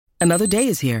Another day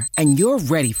is here, and you're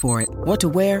ready for it. What to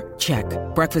wear? Check.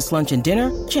 Breakfast, lunch, and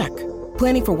dinner? Check.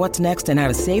 Planning for what's next and how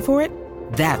to save for it?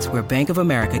 That's where Bank of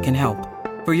America can help.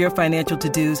 For your financial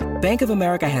to-dos, Bank of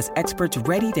America has experts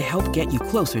ready to help get you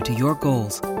closer to your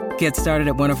goals. Get started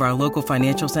at one of our local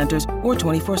financial centers or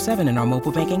 24/7 in our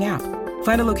mobile banking app.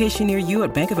 Find a location near you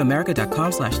at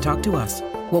bankofamerica.com/talktous.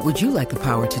 What would you like the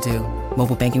power to do?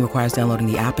 Mobile banking requires downloading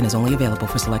the app and is only available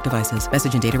for select devices.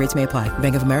 Message and data rates may apply.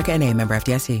 Bank of America N.A., member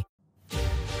FDIC.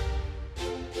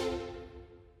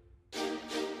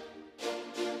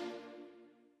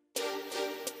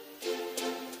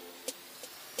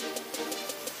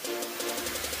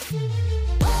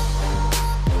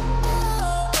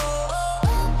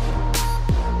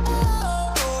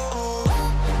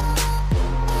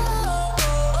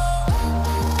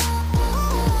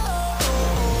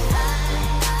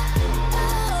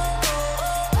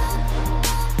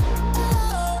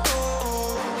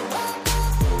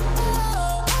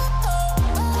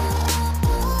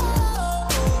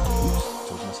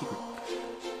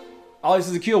 This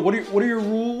is Akil. What are your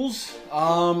rules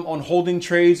on holding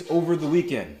trades over the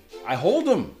weekend? I hold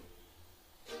them.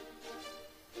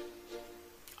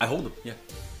 Yeah,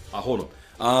 I hold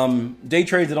them. Day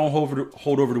trades I don't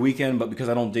hold over the weekend, but because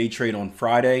I don't day trade on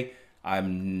Friday,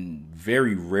 I'm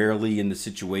very rarely in the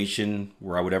situation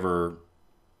where I would ever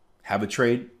have a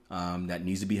trade that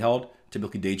needs to be held.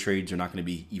 Typically, day trades are not going to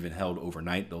be even held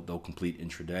overnight. They'll complete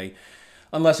intraday.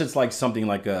 Unless it's like something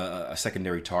like a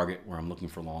secondary target where I'm looking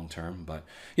for long term, but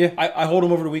yeah, I hold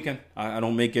them over the weekend. I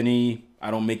don't make any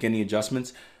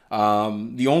adjustments.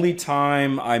 The only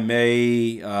time I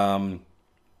may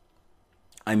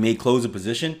close a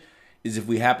position is if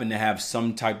we happen to have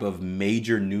some type of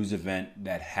major news event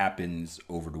that happens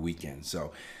over the weekend.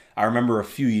 So I remember a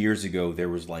few years ago there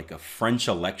was like a French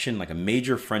election, like a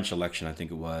major French election, I think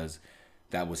it was,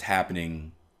 that was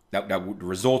happening. That the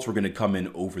results were going to come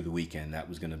in over the weekend. That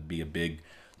was going to be a big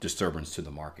disturbance to the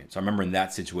market. So I remember in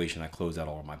that situation, I closed out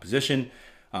all of my position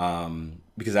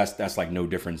because that's like no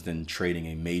difference than trading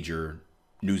a major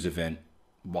news event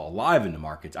while live in the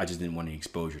markets. I just didn't want any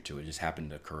exposure to it. It just happened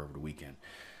to occur over the weekend.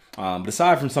 But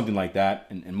aside from something like that,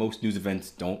 and most news events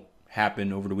don't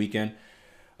happen over the weekend,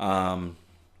 I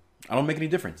don't make any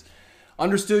difference.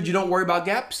 Understood you don't worry about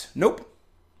gaps? Nope.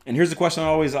 And here's the question I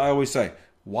always say.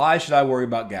 Why should I worry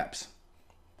about gaps?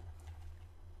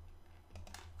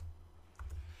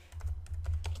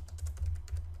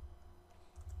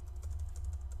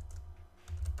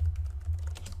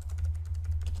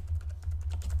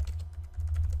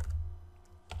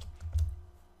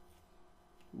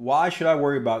 Why should I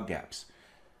worry about gaps?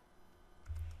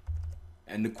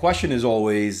 And the question is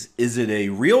always, is it a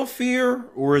real fear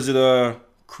or is it a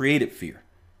created fear?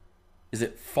 Is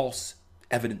it false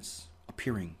evidence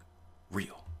appearing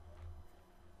real?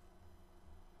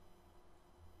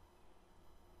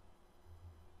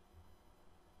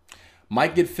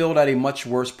 Might get filled at a much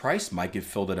worse price, might get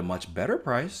filled at a much better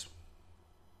price.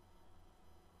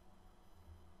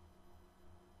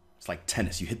 It's like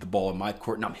tennis. You hit the ball in my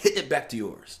court and I'm hitting it back to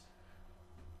yours.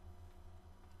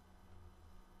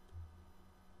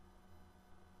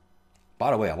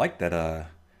 By the way, I like that. I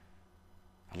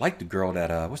like the girl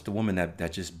that. What's the woman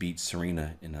that just beat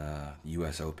Serena in the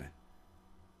U.S. Open?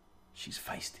 She's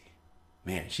feisty.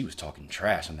 Man, she was talking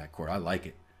trash on that court. I like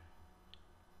it.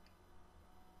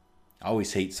 I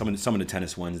always hate some of the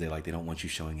tennis ones. They don't want you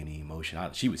showing any emotion.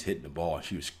 She was hitting the ball.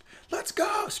 She was, let's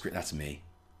go. That's me.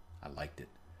 I liked it.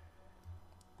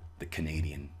 The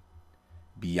Canadian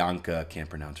Bianca, can't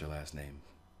pronounce her last name.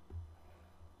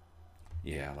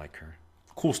 Yeah, I like her.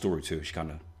 Cool story too. She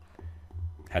kind of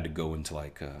had to go into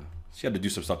she had to do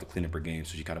some stuff to clean up her game,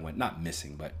 so she kind of went not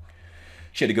missing, but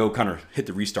she had to go kind of hit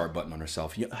the restart button on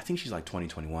herself. Yeah, I think she's like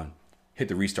 2021. Hit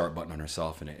the restart button on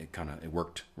herself, and it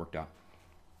worked out.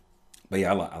 But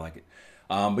yeah, I like it.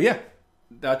 But yeah,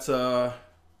 that's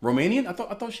Romanian. I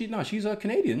thought she's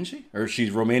Canadian, isn't she? Or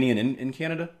she's Romanian in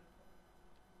Canada.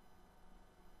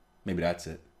 Maybe that's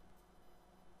it.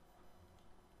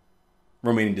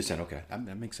 Romanian descent. Okay,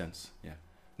 that makes sense. Yeah,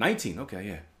 19. Okay,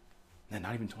 yeah. Nah,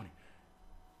 not even 20.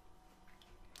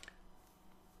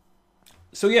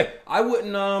 So yeah, I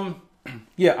wouldn't.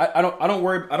 Yeah, I don't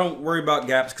worry about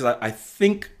gaps because I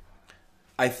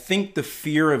think the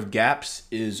fear of gaps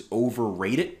is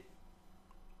overrated.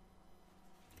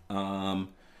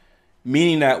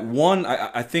 Meaning that one,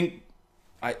 I think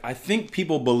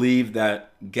people believe that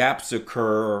gaps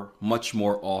occur much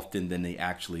more often than they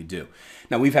actually do.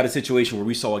 Now, we've had a situation where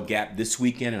we saw a gap this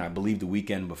weekend and I believe the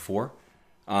weekend before.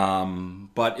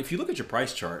 But if you look at your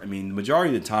price chart, I mean, the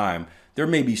majority of the time, there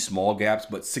may be small gaps,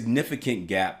 but significant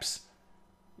gaps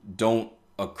don't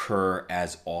occur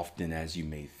as often as you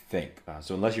may think.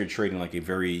 So unless you're trading like a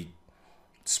very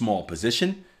small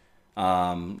position,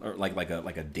 or like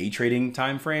a day trading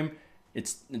time frame,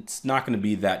 it's not going to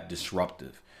be that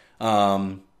disruptive.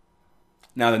 Now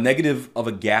the negative of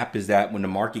a gap is that when the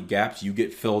market gaps, you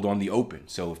get filled on the open.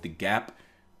 So if the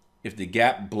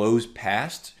gap blows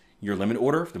past your limit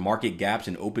order, if the market gaps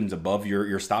and opens above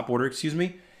your stop order,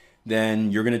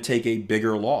 then you're going to take a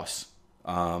bigger loss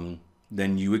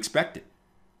than you expected.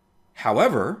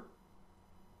 However,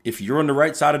 if you're on the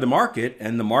right side of the market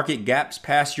and the market gaps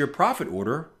past your profit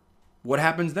order, what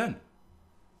happens then?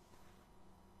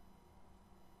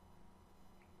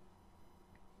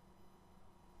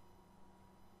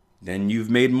 Then you've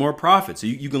made more profit. So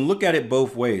you can look at it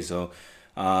both ways. So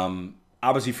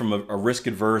obviously from a risk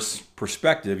adverse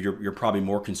perspective, you're probably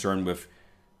more concerned with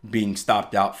being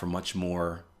stopped out for much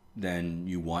more than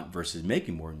you want versus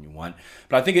making more than you want.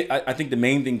 But I think the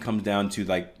main thing comes down to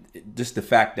like just the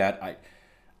fact that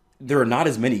there are not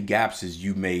as many gaps as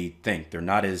you may think. They're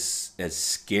not as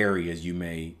scary as you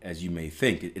may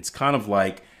think. It's kind of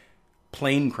like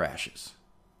plane crashes,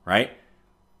 right?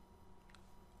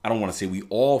 I don't want to say we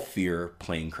all fear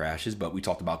plane crashes, but we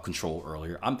talked about control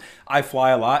earlier. I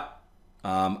fly a lot.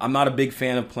 I'm not a big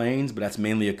fan of planes, but that's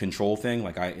mainly a control thing.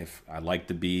 Like if I like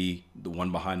to be the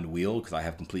one behind the wheel because I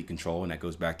have complete control, and that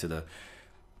goes back to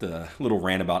the little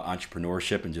rant about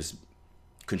entrepreneurship and just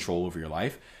control over your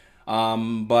life.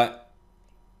 But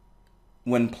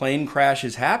when plane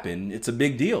crashes happen, it's a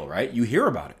big deal, right? You hear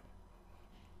about it,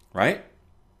 right?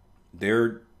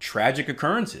 They're tragic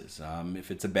occurrences.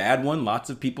 If it's a bad one, lots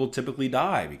of people typically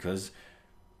die because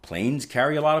planes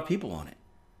carry a lot of people on it.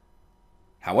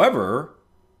 However,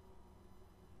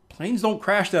 planes don't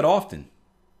crash that often.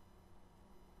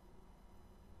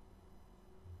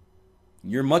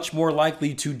 You're much more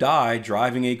likely to die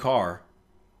driving a car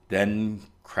than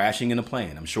crashing in a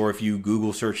plane. I'm sure if you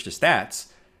Google search the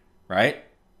stats, right?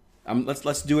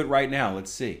 Let's do it right now.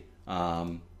 Let's see.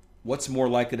 What's more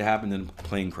likely to happen than a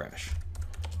plane crash?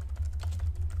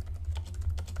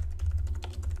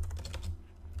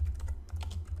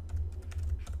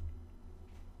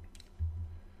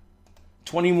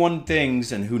 "21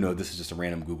 things," and who knows, this is just a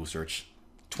random Google search.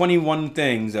 21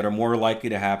 things that are more likely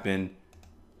to happen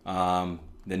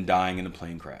than dying in a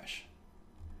plane crash.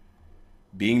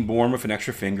 Being born with an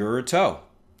extra finger or a toe.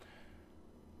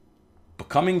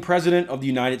 Becoming president of the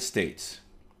United States.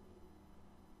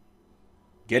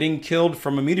 Getting killed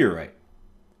from a meteorite.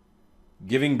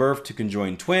 Giving birth to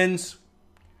conjoined twins.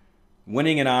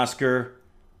 Winning an Oscar.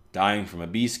 Dying from a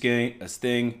bee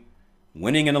sting.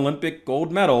 Winning an Olympic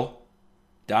gold medal.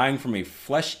 Dying from a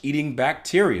flesh-eating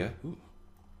bacteria. Ooh.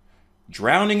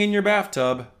 Drowning in your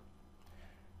bathtub.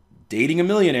 Dating a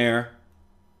millionaire,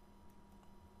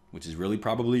 which is really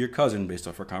probably your cousin based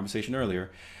off our conversation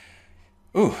earlier.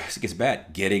 Ooh, this gets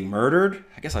bad. Getting murdered.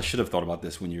 I guess I should have thought about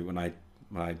this when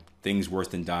I things worse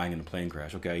than dying in a plane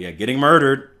crash. Okay, yeah, getting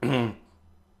murdered.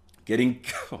 Getting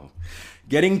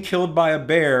killed by a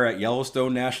bear at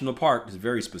Yellowstone National Park is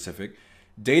very specific.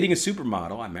 Dating a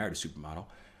supermodel. I married a supermodel.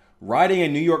 Writing a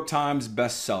New York Times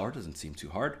bestseller. Doesn't seem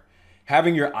too hard.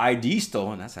 Having your ID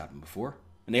stolen. That's happened before.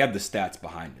 And they have the stats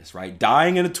behind this, right?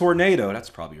 Dying in a tornado. That's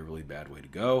probably a really bad way to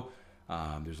go.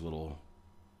 There's a little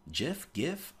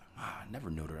GIF. I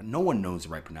never noted. No one knows the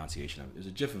right pronunciation of it. There's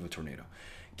a GIF of a tornado.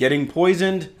 Getting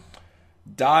poisoned.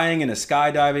 Dying in a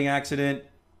skydiving accident.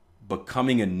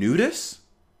 Becoming a nudist.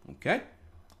 Okay.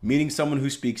 Meeting someone who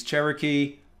speaks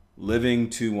Cherokee. Living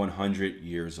to 100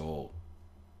 years old.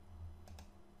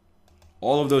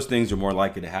 All of those things are more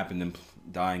likely to happen than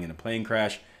dying in a plane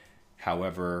crash.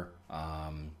 However,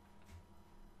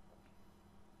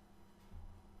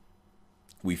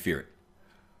 we fear it.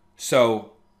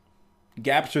 So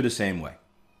gaps are the same way.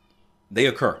 They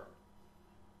occur.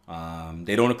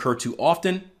 They don't occur too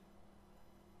often.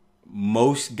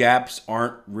 Most gaps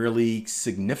aren't really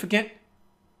significant.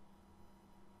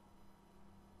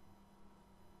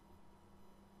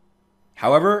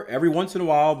 However, every once in a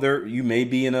while, you may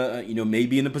be in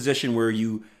a position where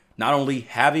you not only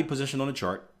have a position on the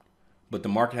chart, but the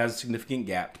market has a significant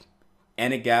gap,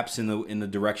 and it gaps in the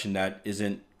direction that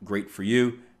isn't great for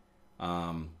you,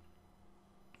 and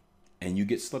you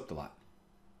get slipped a lot.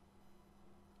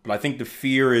 But I think the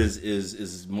fear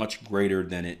is much greater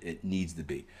than it needs to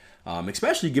be,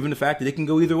 especially given the fact that it can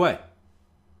go either way.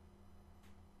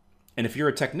 And if you're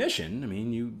a technician, I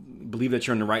mean, you believe that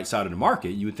you're on the right side of the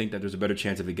market, you would think that there's a better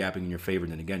chance of it gapping in your favor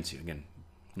than against you. Again,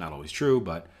 not always true,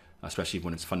 but especially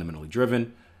when it's fundamentally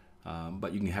driven.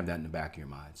 But you can have that in the back of your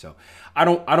mind. So I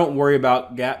don't worry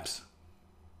about gaps.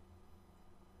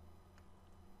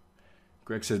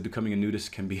 Greg says becoming a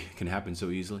nudist can happen so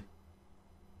easily.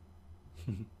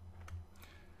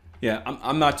 Yeah,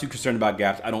 I'm not too concerned about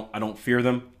gaps. I don't fear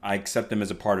them. I accept them as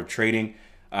a part of trading.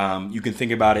 You can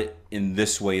think about it in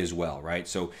this way as well, right?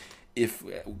 So if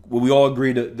we all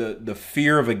agree that the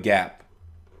fear of a gap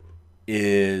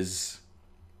is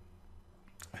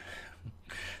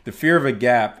the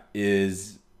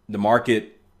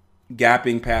market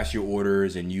gapping past your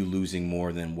orders and you losing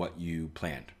more than what you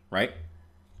planned, right?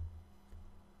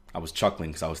 I was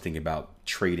chuckling because I was thinking about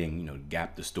trading,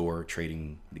 Gap the store,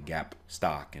 trading the Gap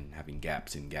stock and having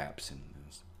gaps in gaps. And it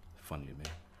was funny to me.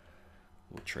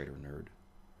 Little trader nerd.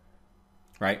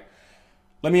 Right?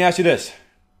 Let me ask you this.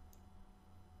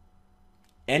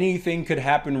 Anything could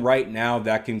happen right now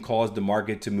that can cause the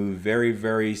market to move very,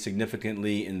 very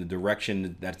significantly in the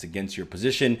direction that's against your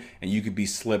position, and you could be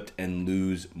slipped and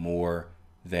lose more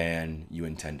than you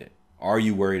intended. Are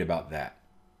you worried about that?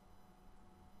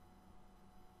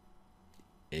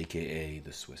 AKA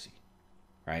the Swissy,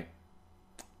 right?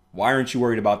 Why aren't you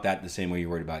worried about that the same way you're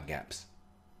worried about gaps?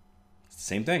 It's the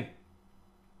same thing.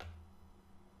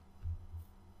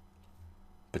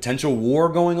 Potential war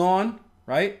going on,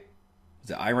 right?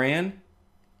 Is it Iran?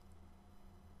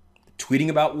 Tweeting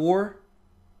about war?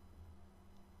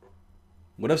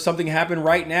 What if something happened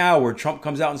right now where Trump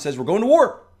comes out and says, we're going to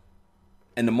war?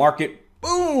 And the market,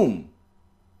 boom,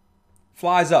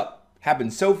 flies up.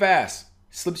 Happens so fast.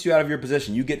 Slips you out of your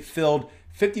position. You get filled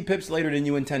 50 pips later than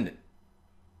you intended.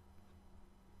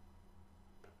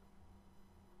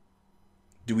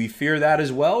 Do we fear that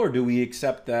as well, or do we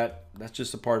accept that that's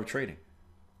just a part of trading?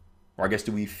 Or I guess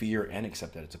do we fear and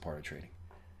accept that it's a part of trading?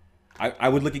 I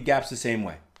would look at gaps the same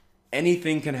way.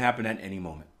 Anything can happen at any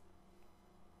moment.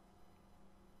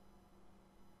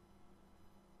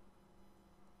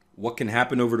 What can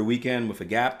happen over the weekend with a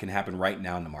gap can happen right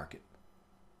now in the market.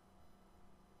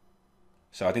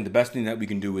 So I think the best thing that we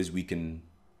can do is we can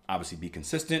obviously be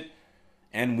consistent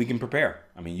and we can prepare.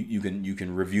 I mean, you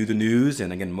can review the news,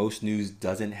 and again, most news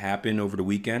doesn't happen over the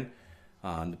weekend,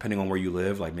 depending on where you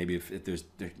live. Like maybe if there's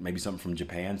maybe something from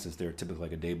Japan, since they're typically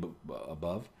like a day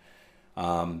above.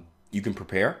 You can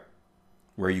prepare,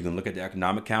 where you can look at the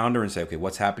economic calendar and say, okay,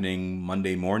 what's happening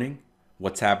Monday morning?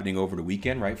 What's happening over the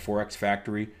weekend? Right? Forex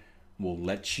Factory will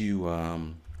let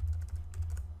you.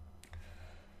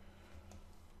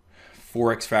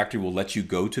 Forex Factory will let you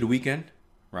go to the weekend,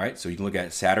 right? So you can look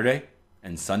at Saturday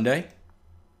and Sunday,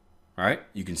 right?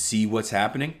 You can see what's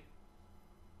happening,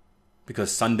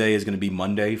 because Sunday is going to be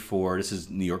Monday for, this is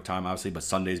New York time obviously, but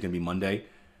Sunday is going to be Monday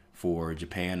for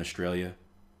Japan, Australia,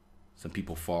 some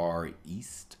people far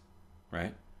east,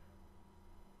 right?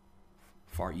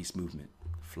 Far East movement,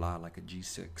 fly like a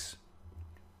G6.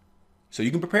 So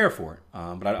you can prepare for it,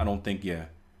 but I don't think,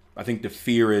 I think the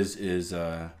fear is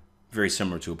very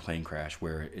similar to a plane crash,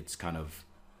 where it's kind of,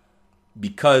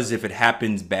 because if it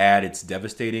happens bad, it's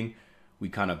devastating. We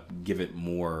kind of give it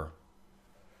more.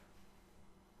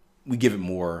 We give it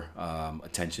more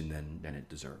attention than it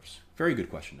deserves. Very good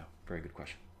question, though. Very good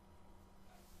question.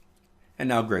 And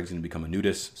now Greg's going to become a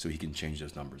nudist, so he can change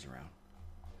those numbers around.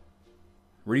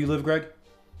 Where do you live, Greg?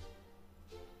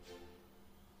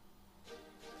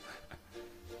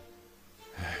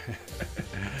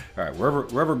 All right,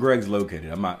 wherever Greg's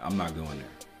located, I'm not going there.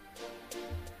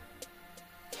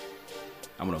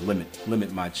 I'm gonna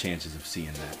limit my chances of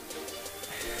seeing that.